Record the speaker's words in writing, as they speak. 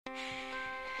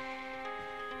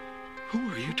Who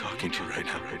are you talking to right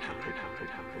now?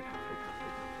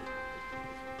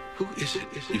 Who is it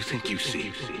you think you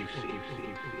see?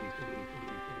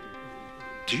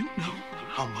 Do you know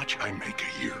how much I make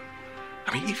a year?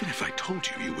 I mean, even if I told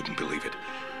you, you wouldn't believe it.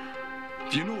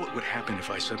 Do you know what would happen if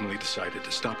I suddenly decided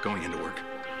to stop going into work?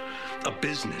 A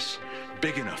business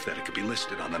big enough that it could be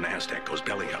listed on the NASDAQ goes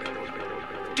belly up.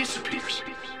 Disappears.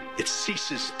 It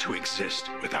ceases to exist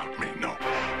without me. No,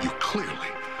 you clearly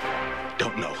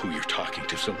don't know who you're talking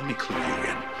to, so let me clue you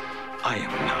in. I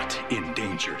am not in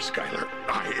danger, Skylar.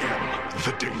 I am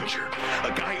the danger.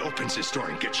 A guy opens his door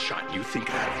and gets shot. You think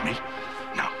that of me?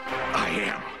 No, I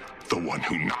am the one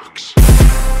who knocks.